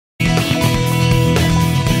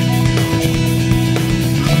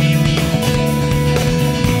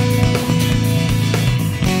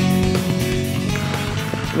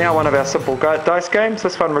now one of our simple dice games.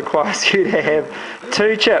 This one requires you to have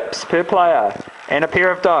 2 chips per player and a pair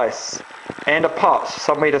of dice and a pot,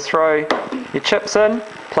 somewhere to throw your chips in,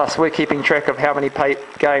 plus we're keeping track of how many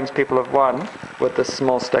games people have won with this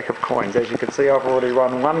small stack of coins. As you can see, I've already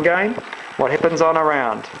won 1 game. What happens on a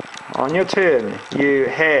round? On your turn, you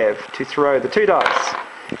have to throw the 2 dice.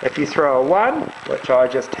 If you throw a 1, which I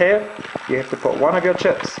just have, you have to put 1 of your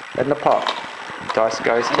chips in the pot. Dice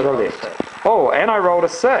goes to the left. Oh, and I rolled a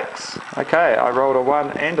 6. Okay, I rolled a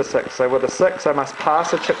 1 and a 6. So with a 6, I must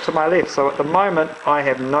pass a chip to my left. So at the moment, I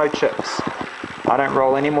have no chips. I don't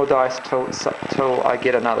roll any more dice till I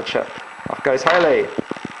get another chip. Off goes Hayley.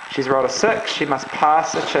 She's rolled a 6. She must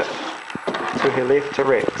pass a chip to her left to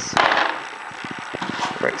Rex.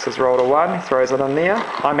 Rex has rolled a 1. He throws it in there.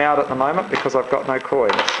 I'm out at the moment because I've got no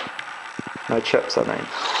coins. No chips, I mean.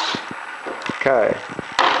 Okay.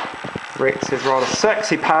 Rex has rolled a 6.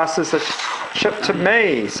 He passes the chip to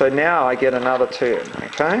me. So now I get another turn.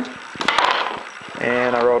 Okay.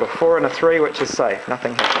 And I rolled a 4 and a 3, which is safe.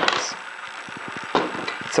 Nothing happens.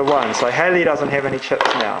 It's a 1. So Hayley doesn't have any chips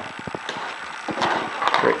now.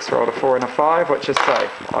 Rex rolled a 4 and a 5, which is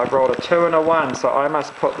safe. I've rolled a 2 and a 1, so I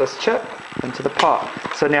must put this chip into the pot.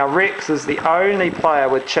 So now Rex is the only player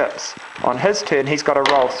with chips. On his turn, he's got to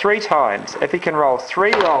roll 3 times. If he can roll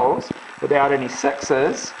 3 rolls without any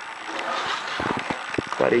 6s,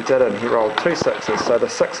 but he didn't. He rolled 2 6s, so the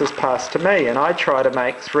 6s pass to me, and I try to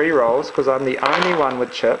make 3 rolls because I'm the only one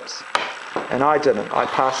with chips, and I didn't. I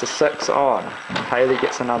pass a 6 on, and Hayley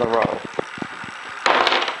gets another roll.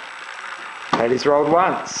 Hayley's rolled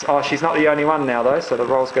once. Oh, she's not the only one now though, so the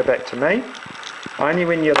rolls go back to me. Only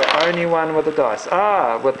when you're the only one with the dice.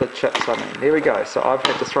 With the chips, I mean. There we go. So I've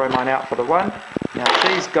had to throw mine out for the 1. Now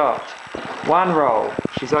she's got 1 roll.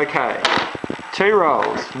 She's okay. 2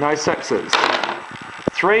 rolls, no 6s.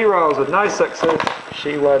 3 rolls with no 6s.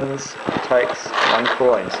 She wins, takes 1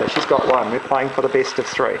 coin. So she's got 1. We're playing for the best of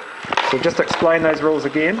 3. So just explain those rules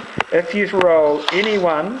again. If you roll any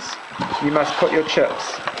 1s, you must put your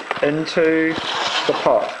chips into the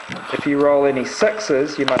pot. If you roll any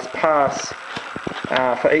 6s, you must pass,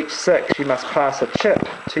 for each 6, you must pass a chip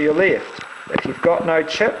to your left. If you've got no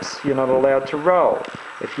chips, you're not allowed to roll.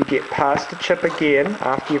 If you get past a chip again,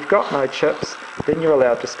 after you've got no chips, then you're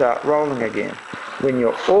allowed to start rolling again. When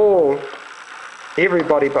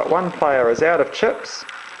everybody but 1 player is out of chips,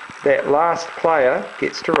 that last player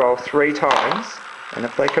gets to roll 3 times. And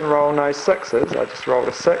if they can roll no 6s, I just rolled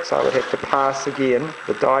a 6, I would have to pass again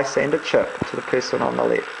the dice and a chip to the person on the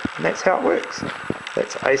left. And that's how it works.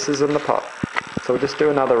 That's aces in the pot. So we'll just do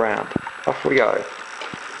another round. Off we go.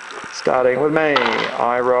 Starting with me,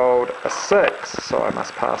 I rolled a 6, so I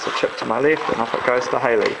must pass a chip to my left, and off it goes to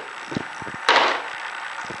Hayley.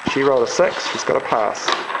 She rolled a 6, she's got to pass.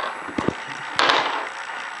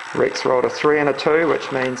 Rex rolled a 3 and a 2,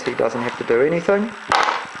 which means he doesn't have to do anything.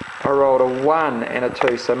 I rolled a 1 and a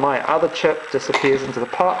 2, so my other chip disappears into the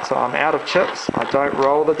pot, so I'm out of chips. I don't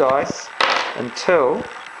roll the dice until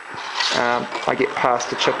I get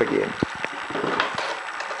past a chip again.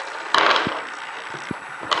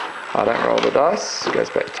 I don't roll the dice, it goes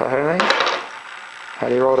back to Hayley.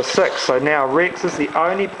 Hayley rolled a 6, so now Rex is the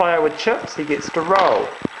only player with chips. He gets to roll.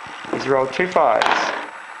 He's rolled 2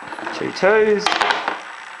 5s, 2 2s,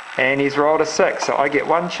 and he's rolled a 6, so I get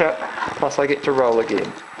 1 chip, plus I get to roll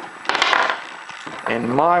again. And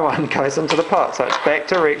my 1 goes into the pot, so it's back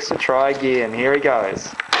to Rex to try again. Here he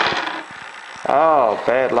goes. Oh,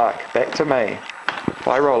 bad luck. Back to me. If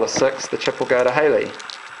I roll a 6, the chip will go to Hayley.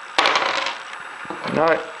 No,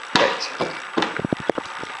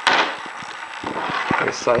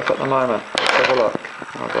 we're safe at the moment. Let's have a look.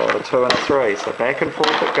 I've rolled a 2 and a 3, so back and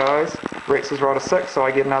forth it goes. Rex has rolled a 6, so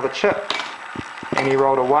I get another chip. And he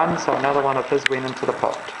rolled a 1, so another one of his went into the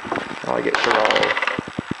pot. So I get to roll.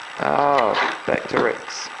 Oh, back to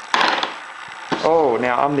Rex. Oh,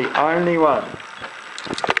 now I'm the only one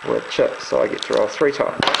with chips, so I get to roll 3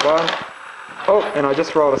 times. 1. Oh, and I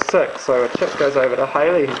just rolled a 6, so a chip goes over to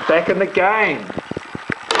Hayley, who's back in the game.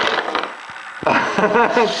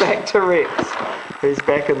 Back to Rex, who's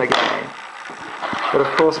back in the game. But of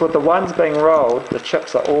course, with the 1s being rolled, the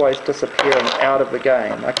chips are always disappearing out of the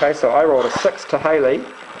game. Okay, so I rolled a 6 to Hayley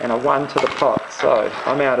and a 1 to the pot, so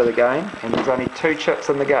I'm out of the game, and there's only 2 chips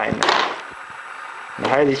in the game now. And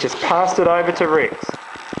Hayley's just passed it over to Rex.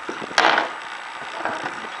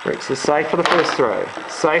 Rex is safe for the first throw,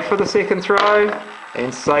 safe for the second throw,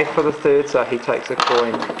 and safe for the third, so he takes a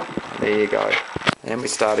coin. There you go. And we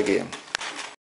start again.